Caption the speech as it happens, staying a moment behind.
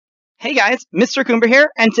Hey guys, Mr. Coomber here,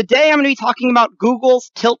 and today I'm going to be talking about Google's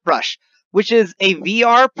Tilt Brush, which is a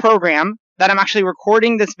VR program that I'm actually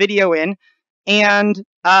recording this video in, and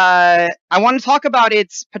I want to talk about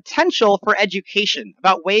its potential for education,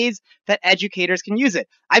 about ways that educators can use it.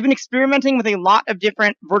 I've been experimenting with a lot of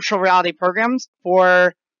different virtual reality programs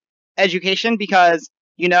for education because,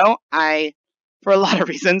 for a lot of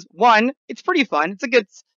reasons. One, it's pretty fun. It's a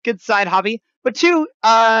good side hobby. But two,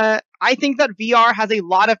 I think that VR has a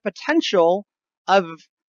lot of potential of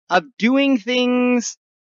doing things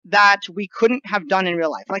that we couldn't have done in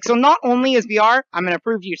real life. So not only is VR, I'm going to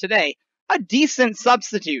prove to you today, a decent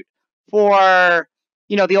substitute for,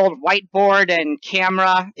 the old whiteboard and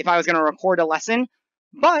camera if I was going to record a lesson,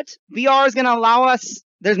 but VR is going to allow us,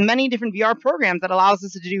 there's many different VR programs that allows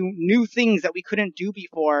us to do new things that we couldn't do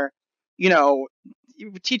before,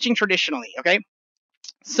 teaching traditionally, okay?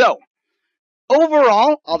 So,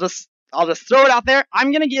 overall, I'll just throw it out there.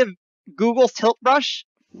 I'm going to give Google's Tilt Brush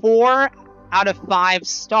 4 out of 5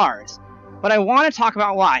 stars. But I want to talk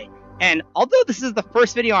about why. And although this is the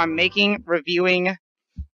first video I'm making reviewing,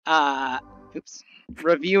 although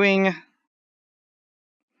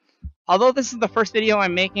this is the first video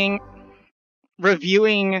I'm making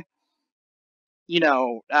reviewing,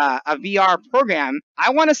 a VR program,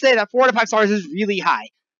 I want to say that 4 out of 5 stars is really high.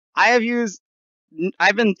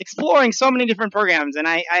 I've been exploring so many different programs, and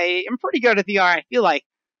I am pretty good at VR, I feel like.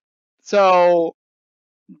 So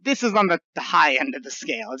this is on the high end of the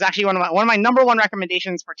scale. It's actually one of my number one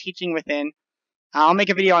recommendations for teaching within. I'll make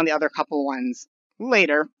a video on the other couple ones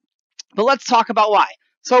later. But let's talk about why.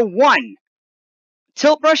 So one,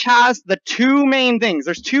 Tilt Brush has the two main things.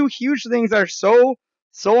 There's two huge things that are so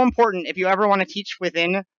important if you ever want to teach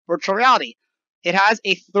within virtual reality. It has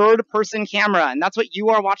a third-person camera, and that's what you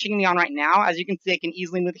are watching me on right now. As you can see, I can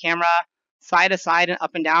easily move the camera side to side and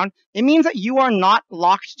up and down. It means that you are not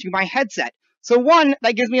locked to my headset. So one,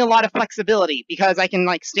 that gives me a lot of flexibility because I can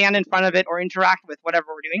stand in front of it or interact with whatever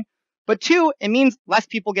we're doing. But two, it means less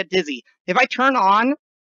people get dizzy. If I turn on,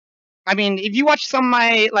 if you watch some of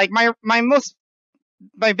my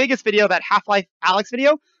my biggest video, that Half-Life Alex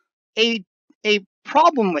video, a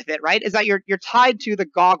problem with it, right, is that you're tied to the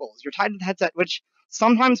goggles. You're tied to the headset, which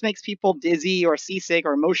sometimes makes people dizzy or seasick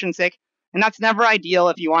or motion sick, and that's never ideal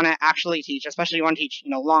if you want to actually teach, especially if you want to teach,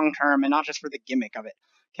 long term and not just for the gimmick of it.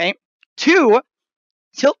 Okay. Two,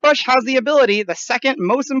 Tilt Brush has the ability, the second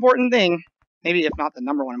most important thing, maybe if not the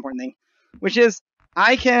number one important thing, which is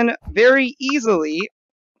I can pretty easily,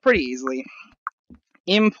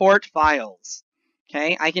 import files.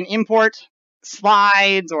 Okay, I can import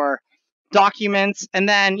slides or documents, and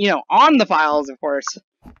then, on the files, of course,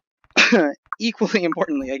 equally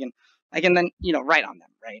importantly, I can then, write on them,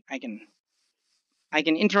 right? I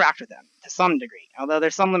can interact with them to some degree, although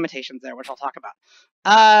there's some limitations there, which I'll talk about.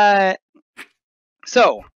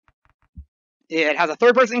 So it has a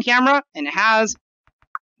third-person camera, and it has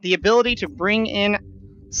the ability to bring in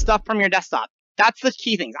stuff from your desktop. That's the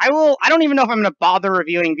key things. I don't even know if I'm going to bother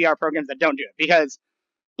reviewing VR programs that don't do it, because,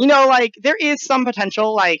 there is some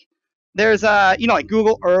potential, there's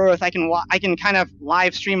Google Earth. I can kind of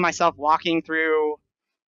live stream myself walking through,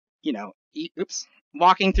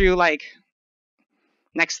 walking through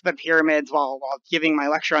next to the pyramids while giving my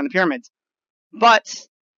lecture on the pyramids. But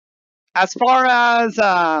as far as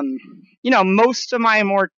most of my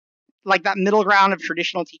more that middle ground of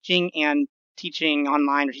traditional teaching and teaching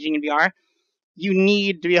online or teaching in VR, you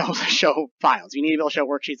need to be able to show files. You need to be able to show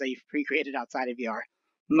worksheets that you've pre-created outside of VR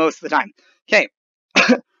most of the time. Okay.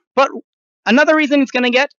 But another reason it's going to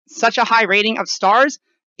get such a high rating of stars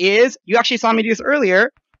is, you actually saw me do this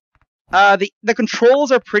earlier, the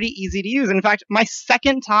controls are pretty easy to use. In fact, my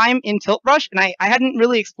second time in Tilt Brush, and I hadn't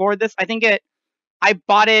really explored this, I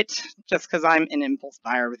bought it just because I'm an impulse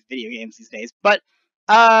buyer with video games these days, but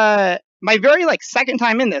my very second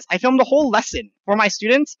time in this, I filmed a whole lesson for my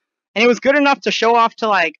students, and it was good enough to show off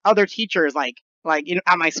to other teachers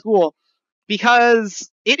at my school, because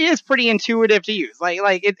it is pretty intuitive to use.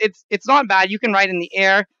 It's not bad. You can write in the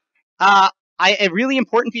air. A really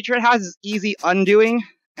important feature it has is easy undoing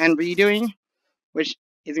and redoing, which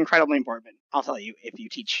is incredibly important. I'll tell you if you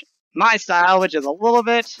teach my style, which is a little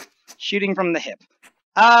bit shooting from the hip.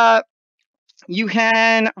 You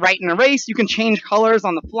can write and erase. You can change colors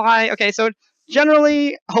on the fly. Okay, so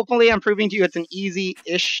generally, hopefully, I'm proving to you it's an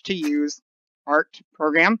easy-ish to use art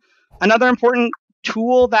program. Another important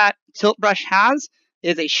tool that Tilt Brush has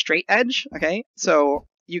is a straight edge. Okay, so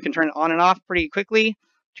you can turn it on and off pretty quickly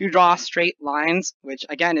to draw straight lines, which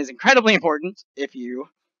again is incredibly important if you,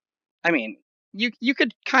 you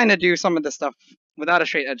could kind of do some of this stuff without a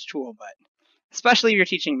straight edge tool, but especially if you're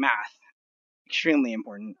teaching math, extremely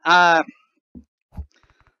important.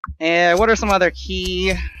 And what are some other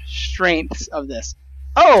key strengths of this?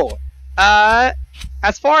 Oh,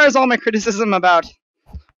 as far as all my criticism about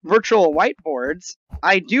virtual whiteboards,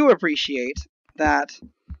 I do appreciate that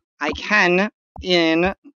I can,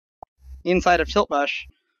 inside of Tiltbrush,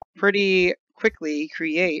 pretty quickly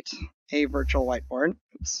create a virtual whiteboard.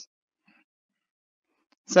 Oops.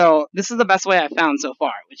 So this is the best way I've found so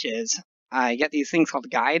far, which is I get these things called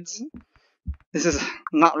guides. This is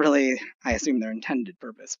not really, I assume, their intended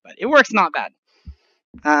purpose, but it works not bad.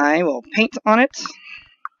 I will paint on it.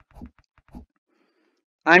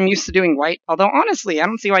 I'm used to doing white, although honestly, I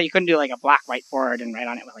don't see why you couldn't do like a black whiteboard and write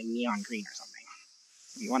on it with like neon green or something.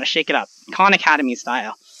 If you want to shake it up, Khan Academy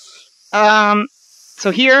style.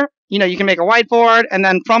 So here, you can make a whiteboard, and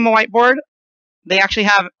then from a whiteboard, they actually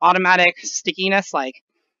have automatic stickiness,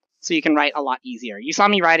 so you can write a lot easier. You saw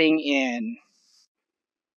me writing in,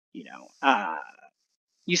 you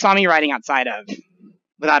saw me writing outside of,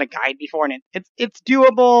 without a guide before, and it's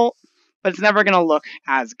doable, but it's never going to look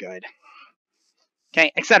as good.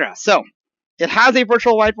 Okay, etc. So, it has a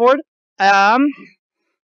virtual whiteboard.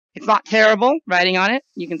 It's not terrible writing on it.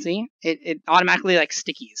 You can see it automatically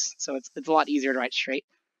stickies, so it's a lot easier to write straight.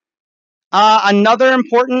 Another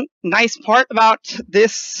important, nice part about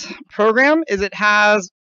this program is it has,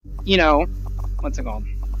 what's it called?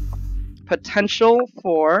 Potential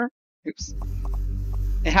for, oops.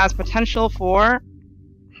 It has potential for,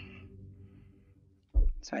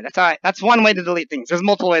 sorry, that's one way to delete things. There's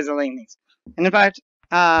multiple ways of deleting things. And in fact,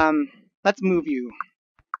 let's move you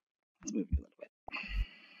a little bit.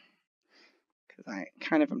 Because I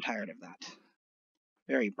kind of am tired of that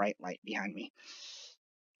very bright light behind me.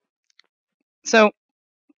 So,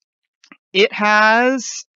 it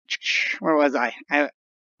has, where was I?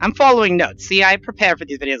 I'm following notes. See, I prepare for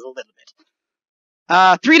these videos a little bit.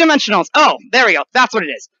 Three-dimensionals. Oh, there we go. That's what it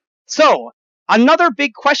is. So, another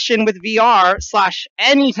big question with VR /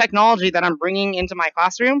 any technology that I'm bringing into my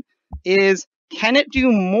classroom is, can it do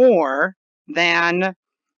more than,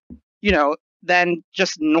 than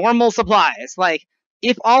just normal supplies? Like,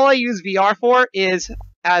 if all I use VR for is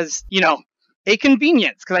as, a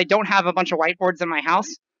convenience, because I don't have a bunch of whiteboards in my house,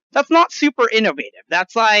 that's not super innovative.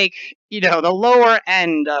 That's like, the lower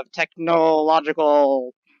end of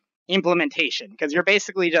technological implementation, because you're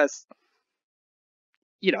basically just,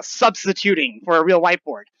 substituting for a real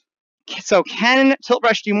whiteboard. So can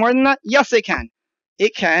Tiltbrush do more than that? Yes, it can.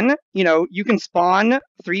 It can, you can spawn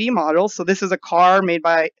 3D models. So this is a car made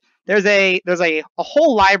by, there's a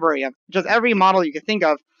whole library of just every model you can think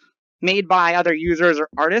of made by other users or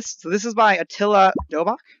artists. So this is by Attila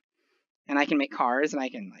Dobach. And I can make cars, and I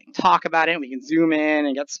can talk about it, and we can zoom in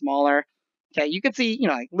and get smaller. Okay, you could see,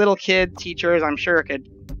 little kid teachers, I'm sure could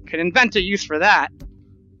invent a use for that.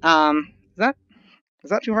 Is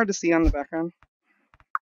that too hard to see on the background?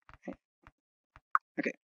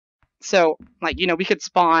 Okay. So, we could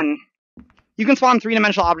spawn, you can spawn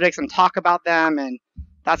three-dimensional objects and talk about them and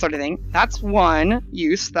that sort of thing. That's one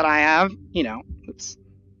use that I have,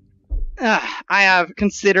 I have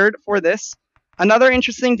considered for this. Another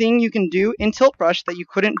interesting thing you can do in Tiltbrush that you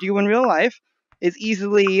couldn't do in real life is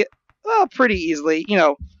pretty easily,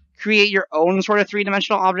 create your own sort of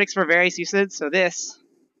three-dimensional objects for various uses. So this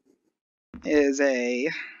is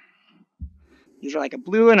these are like a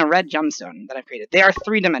blue and a red gemstone that I've created. They are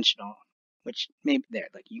three-dimensional, which maybe there,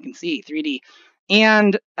 you can see 3D.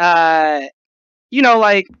 And,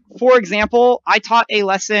 for example, I taught a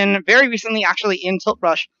lesson very recently, actually in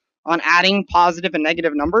Tiltbrush, on adding positive and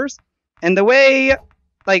negative numbers. And the way,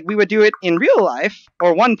 we would do it in real life,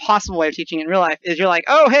 or one possible way of teaching it in real life, is you're like,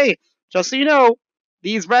 oh, hey, just so you know,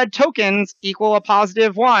 these red tokens equal a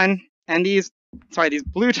 +1, and these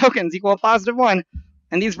blue tokens equal a +1,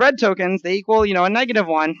 and these red tokens, they equal, a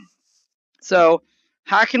 -1. So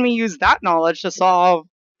how can we use that knowledge to solve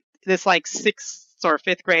this, 6th or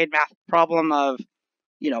 5th grade math problem of,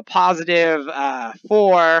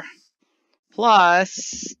 +4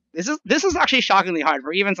 plus... This is actually shockingly hard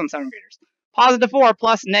for even some 7th graders. +4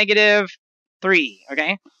 plus -3,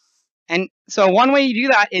 okay? And so one way you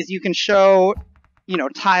do that is you can show,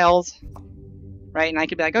 tiles, right? And I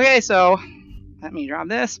could be like, okay, so let me drop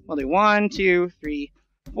this. We'll do 1, 2, 3,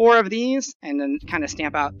 4 of these, and then kind of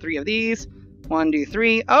stamp out 3 of these. 1, 2,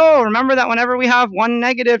 3. Oh, remember that whenever we have one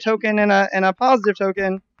negative token and a positive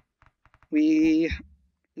token, they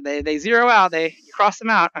zero out. You cross them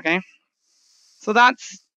out, okay? So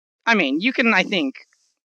that's, you can, I think,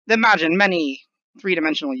 imagine many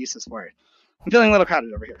three-dimensional uses for it. I'm feeling a little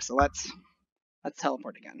crowded over here, so let's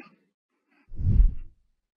teleport again.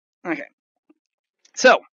 Okay.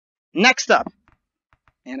 So, next up,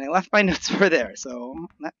 And I left my notes over there, so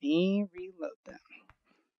let me reload them.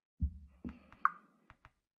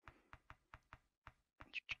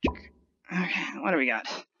 Okay, what do we got?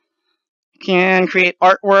 Can create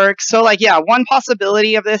artwork. So like, yeah, one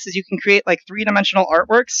possibility of this is you can create like 3-dimensional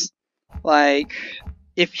artworks. Like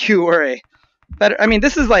if you were a better, I mean,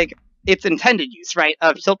 this is like its intended use, right,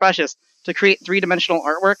 of tilt brushes to create 3-dimensional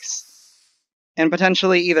artworks and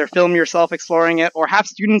potentially either film yourself exploring it or have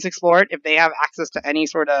students explore it if they have access to any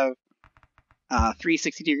sort of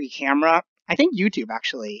 360-degree camera. I think YouTube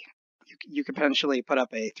actually, you could potentially put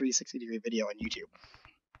up a 360-degree video on YouTube.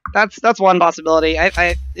 That's one possibility.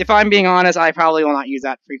 If I'm being honest, I probably will not use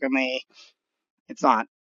that frequently. It's not.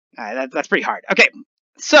 That's pretty hard. Okay,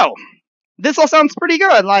 so this all sounds pretty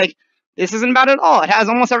good. Like, this isn't bad at all. It has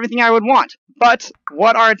almost everything I would want. But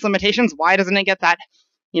what are its limitations? Why doesn't it get that,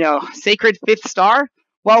 sacred 5th star?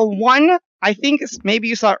 Well, one, I think maybe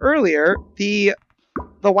you saw earlier, the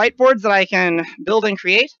whiteboards that I can build and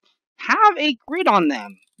create have a grid on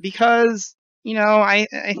them because,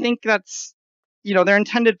 I think that's, their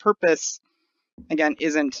intended purpose, again,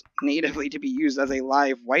 isn't natively to be used as a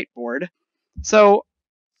live whiteboard. So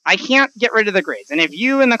I can't get rid of the grids. And if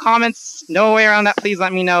you in the comments know a way around that, please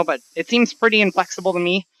let me know. But it seems pretty inflexible to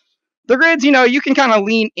me. The grids, you can kind of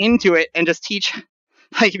lean into it and just teach.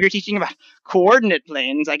 Like if you're teaching about coordinate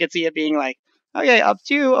planes, I could see it being like, okay, up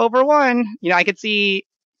 2 over 1. I could see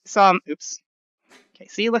some, oops. Okay,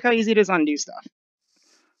 see, look how easy it is to undo stuff.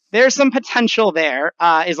 There's some potential there,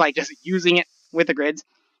 is like just using it with the grids.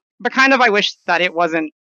 But kind of I wish that it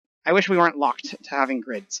wasn't, I wish we weren't locked to having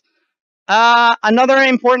grids. Another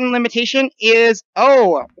important limitation is,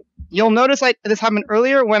 you'll notice this happened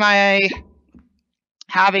earlier when I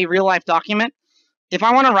have a real life document. If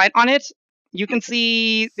I want to write on it, you can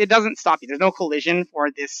see it doesn't stop you. There's no collision for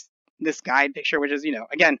this guide picture, which is,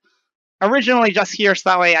 again, originally just here so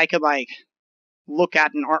that way I could like look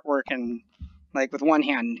at an artwork and like with one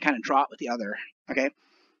hand kind of draw it with the other, okay,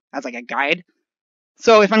 as like a guide.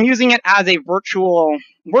 So if I'm using it as a virtual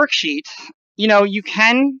worksheet, you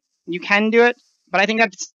can do it, but I think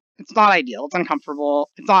it's not ideal. It's uncomfortable.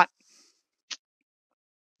 It's not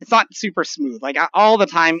super smooth. Like all the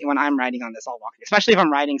time when I'm writing on this, I'll walk, especially if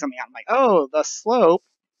I'm writing something out, I'm like, oh, the slope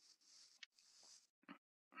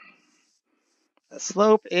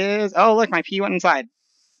is, oh, look, my P went inside.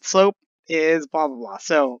 Slope is blah, blah, blah.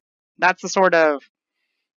 So that's the sort of,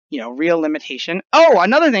 real limitation. Oh,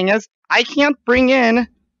 another thing is I can't bring in,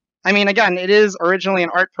 I mean, again, it is originally an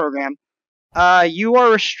art program. You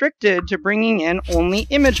are restricted to bringing in only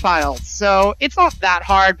image files. So it's not that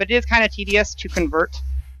hard, but it is kind of tedious to convert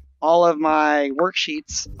all of my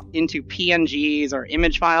worksheets into PNGs or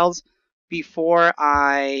image files before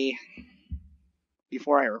I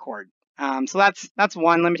record. So that's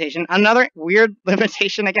one limitation. Another weird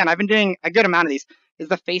limitation, again, I've been doing a good amount of these, is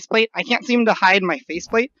the faceplate. I can't seem to hide my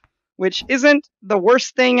faceplate, which isn't the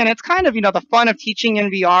worst thing, and it's kind of, the fun of teaching in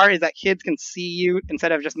VR is that kids can see you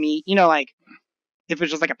instead of just me, like, if it was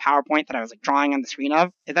just like a PowerPoint that I was like drawing on the screen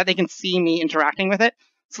of, is that they can see me interacting with it.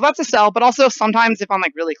 So that's a sell, but also sometimes if I'm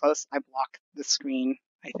like really close, I block the screen,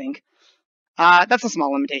 I think. That's a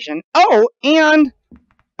small limitation. Oh, and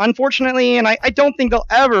unfortunately, and I don't think they'll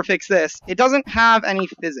ever fix this, it doesn't have any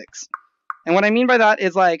physics. And what I mean by that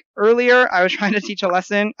is like earlier I was trying to teach a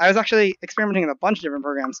lesson. I was actually experimenting with a bunch of different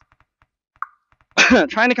programs.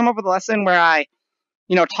 Trying to come up with a lesson where I,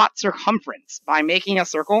 taught circumference by making a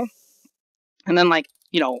circle. And then like,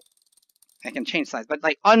 I can change size, but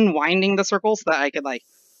like unwinding the circle so that I could like,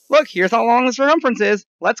 look, here's how long the circumference is.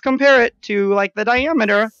 Let's compare it to like the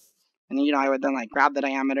diameter. And I would then like grab the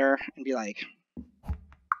diameter and be like,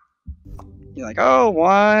 oh,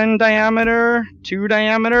 1 diameter, 2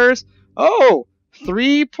 diameters. Oh,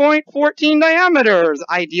 3.14 diameters,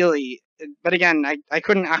 ideally. But again, I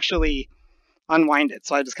couldn't actually unwind it,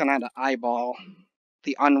 so I just kind of had to eyeball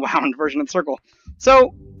the unwound version of the circle.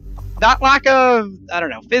 So that lack of, I don't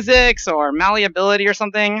know, physics or malleability or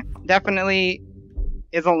something definitely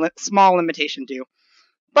is a small limitation too.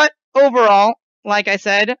 But overall, like I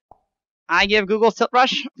said, I give Google's Tilt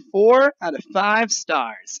Brush 4 out of 5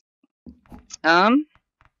 stars.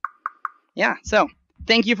 Yeah, so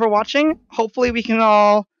thank you for watching. Hopefully we can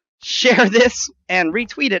all share this and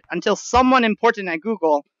retweet it until someone important at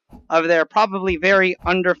Google of their probably very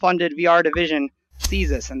underfunded VR division sees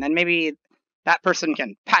this, and then maybe that person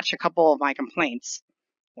can patch a couple of my complaints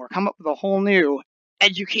or come up with a whole new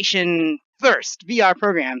education first VR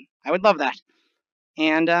program. I would love that.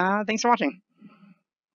 And thanks for watching.